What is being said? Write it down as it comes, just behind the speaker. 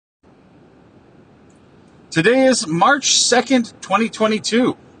Today is March 2nd,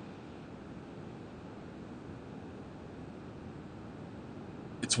 2022.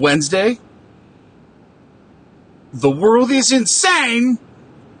 It's Wednesday. The world is insane.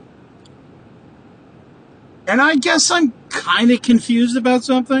 And I guess I'm kind of confused about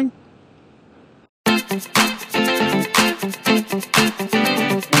something.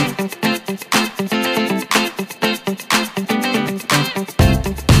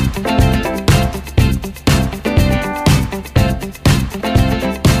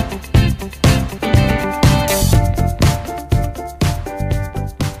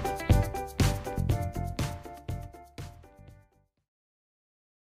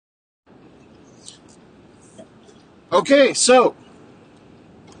 Okay, so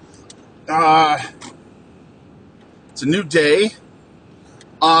it's a new day.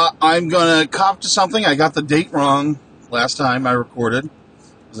 I'm gonna cop to something. I got the date wrong last time I recorded. It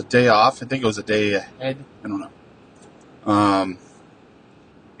was a day off. I think it was a day ahead. I don't know.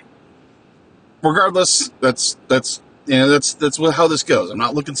 Regardless, that's how this goes. I'm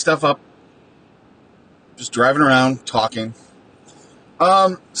not looking stuff up. Just driving around, talking.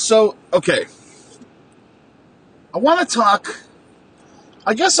 Okay. I want to talk.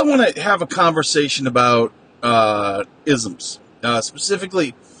 I guess I want to have a conversation about isms,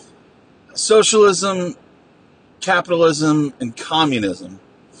 specifically socialism, capitalism, and communism.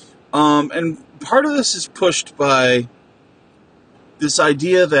 And part of this is pushed by this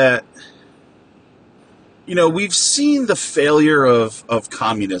idea that, we've seen the failure of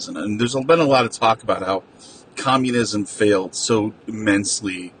communism, and there's been a lot of talk about how communism failed so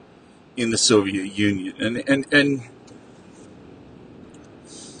immensely in the Soviet Union, and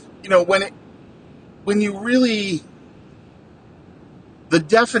when you really, the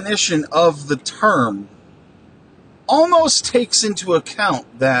definition of the term almost takes into account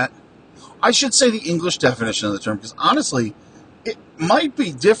that, I should say the English definition of the term, because honestly, it might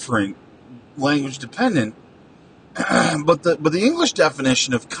be different, language dependent, but the English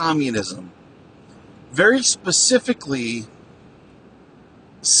definition of communism very specifically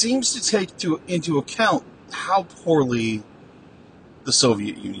seems to take into account how poorly the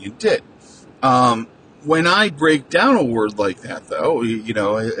Soviet Union did. When I break down a word like that, though,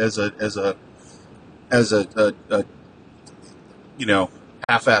 as a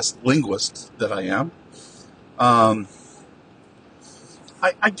half-assed linguist that I am, I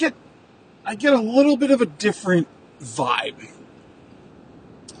get a little bit of a different vibe,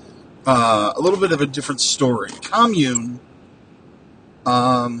 a little bit of a different story. Commune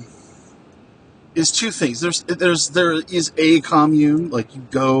is two things. There is a commune, like you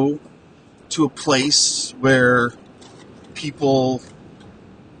go to a place where people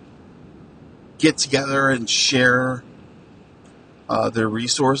get together and share their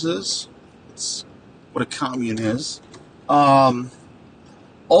resources. It's what a commune is.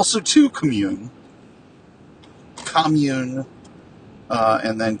 Also, two, commune, and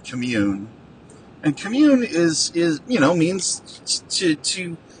then commune. And commune is means to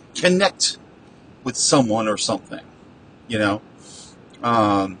connect with someone or something, the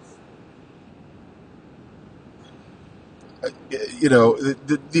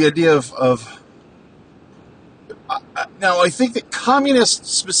idea of now I think that communist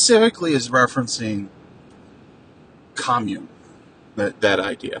specifically is referencing commune, that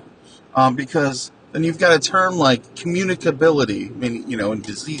idea, because then you've got a term like communicability, in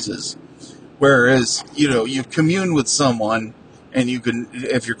diseases, whereas you commune with someone, and you can,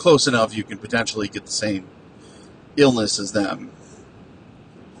 if you're close enough, you can potentially get the same illness as them.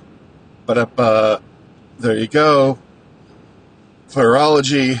 But there you go.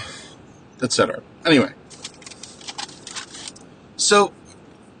 Virology, etc. Anyway. So,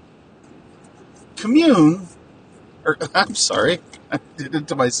 commune, I'm sorry, I did it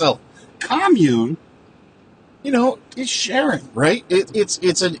to myself. Commune, is sharing, right? It's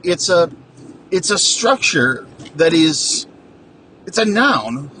a structure that is, it's a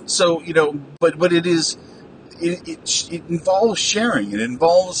noun, so, but it is, it involves sharing. It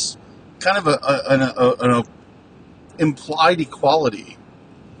involves kind of an implied equality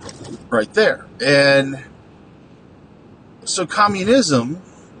right there. And so communism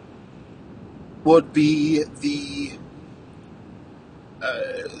would be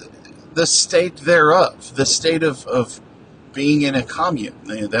the state thereof, the state of being in a commune,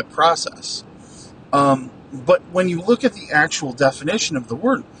 that process. But when you look at the actual definition of the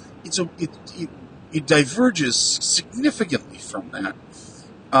word, it diverges significantly from that.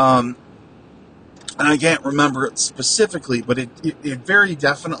 And I can't remember it specifically, but it very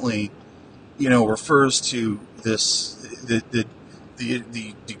definitely, refers to this the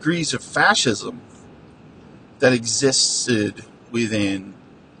degrees of fascism that existed within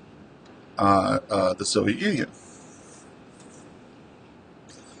the Soviet Union.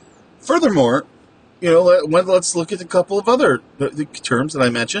 Furthermore, let's look at a couple of other the terms that I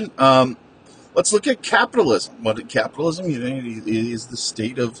mentioned. Let's look at capitalism. What capitalism is the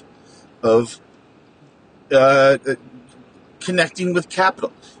state of uh, connecting with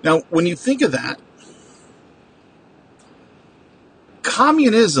capital. Now, when you think of that,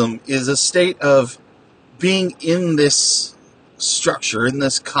 communism is a state of being in this structure, in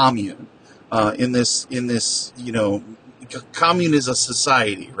this commune, in this, commune is a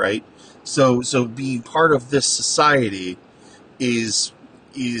society, right? So being part of this society is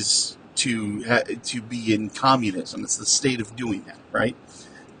to be in communism. It's the state of doing that, right?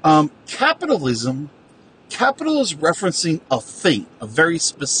 Capitalism is referencing a thing, a very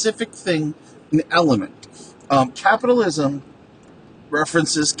specific thing, an element. Capitalism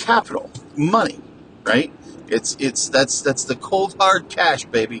references capital, money, right? That's the cold hard cash,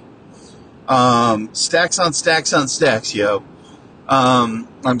 baby. Stacks on stacks on stacks, yo.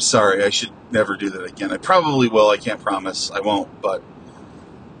 I'm sorry, I should never do that again. I probably will, I can't promise I won't, but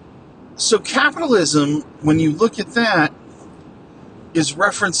so capitalism, when you look at that, is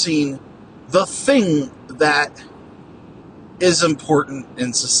referencing the thing that is important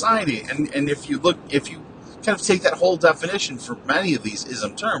in society. And if you kind of take that whole definition for many of these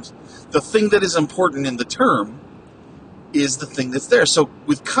ism terms, the thing that is important in the term is the thing that's there. So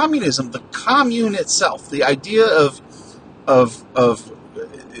with communism, the commune itself, the idea of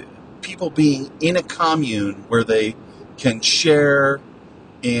people being in a commune where they can share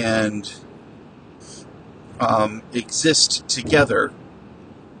and exist together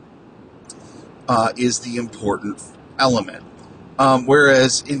is the important element.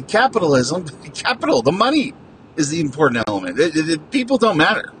 Whereas in capitalism, the money is the important element. People don't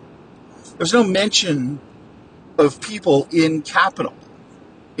matter. There's no mention of people in capitalism.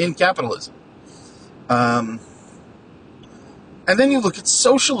 And then you look at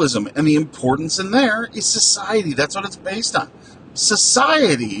socialism, and the importance in there is society. That's what it's based on.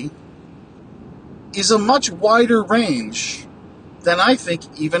 Society is a much wider range than I think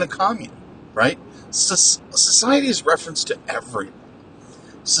even a commune, right? Society is reference to everyone.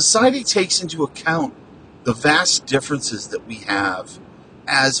 Society takes into account the vast differences that we have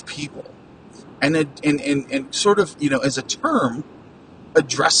as people, and sort of, as a term,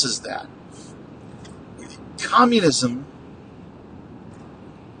 addresses that. Commune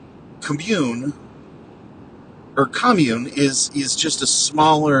is just a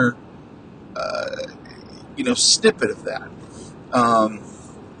smaller, snippet of that.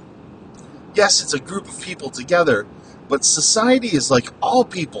 Yes, it's a group of people together, but society is like all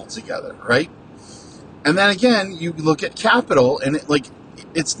people together, right? And then again, you look at capital, and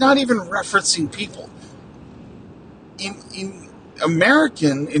it's not even referencing people. In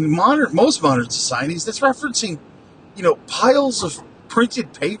most modern societies, that's referencing, piles of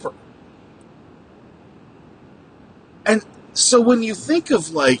printed paper. And so when you think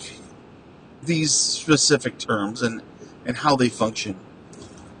of these specific terms and how they function,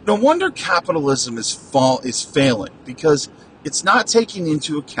 no wonder capitalism is failing, because it's not taking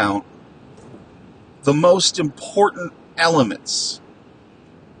into account the most important elements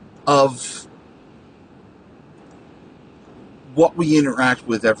of what we interact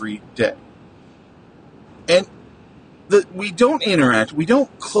with every day. And we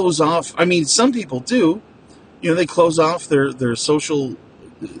don't close off. I mean, some people do. They close off their social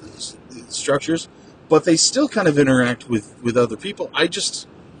structures, but they still kind of interact with other people. I just,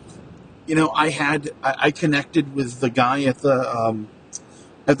 I connected with the guy at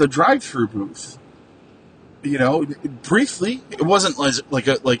the drive-through booth. Briefly, it wasn't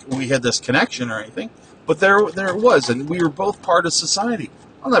like we had this connection or anything, but there it was, and we were both part of society.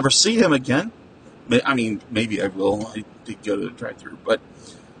 I'll never see him again. I mean, maybe I will. I did go to the drive-through, but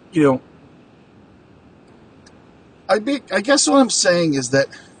I guess what I'm saying is that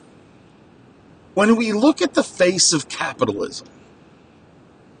when we look at the face of capitalism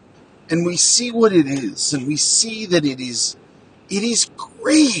and we see what it is, and we see that it is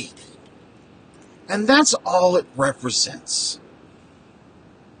greed, and that's all it represents.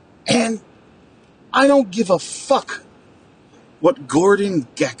 And I don't give a fuck what Gordon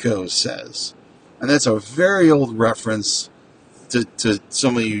Gekko says. And that's a very old reference to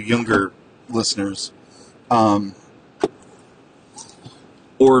some of you younger listeners.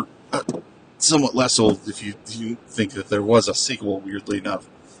 Or somewhat less old if you think that there was a sequel, weirdly enough.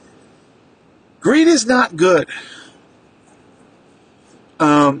 Greed is not good.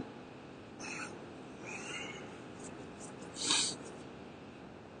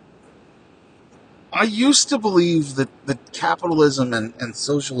 I used to believe that capitalism and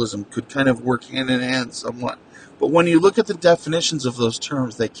socialism could kind of work hand in hand somewhat. But when you look at the definitions of those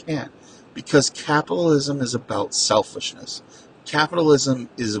terms, they can't. Because capitalism is about selfishness. Capitalism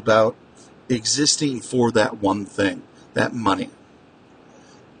is about existing for that one thing, that money.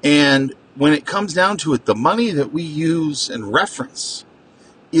 And when it comes down to it, the money that we use and reference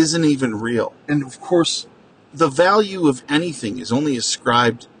isn't even real. And of course, the value of anything is only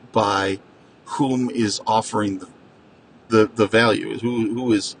ascribed by whom is offering the value,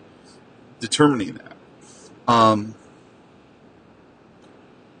 who is determining that.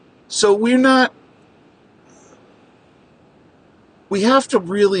 So we have to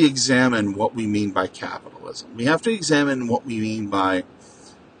really examine what we mean by capitalism. We have to examine what we mean by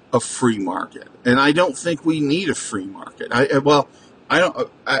a free market. And I don't think we need a free market.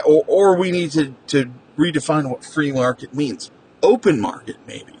 Or we need to redefine what free market means. Open market,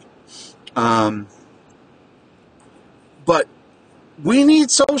 maybe. But we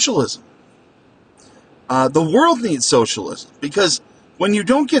need socialism. The world needs socialism, because when you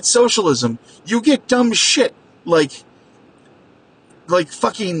don't get socialism, you get dumb shit like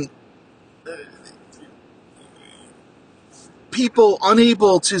fucking people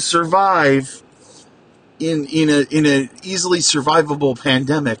unable to survive in a easily survivable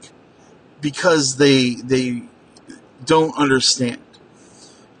pandemic because they don't understand.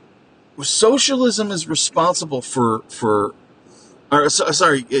 Socialism is responsible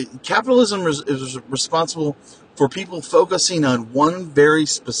capitalism is responsible for people focusing on one very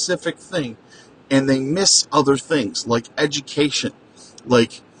specific thing, and they miss other things like education,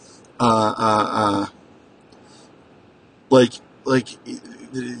 like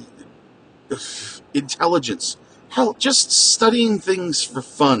intelligence, hell, just studying things for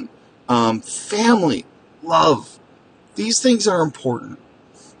fun, family, love. These things are important.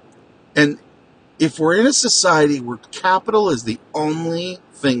 And if we're in a society where capital is the only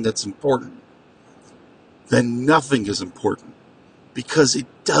thing that's important, then nothing is important, because it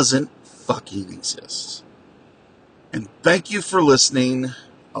doesn't fucking exist. And thank you for listening.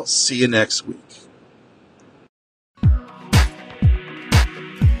 I'll see you next week.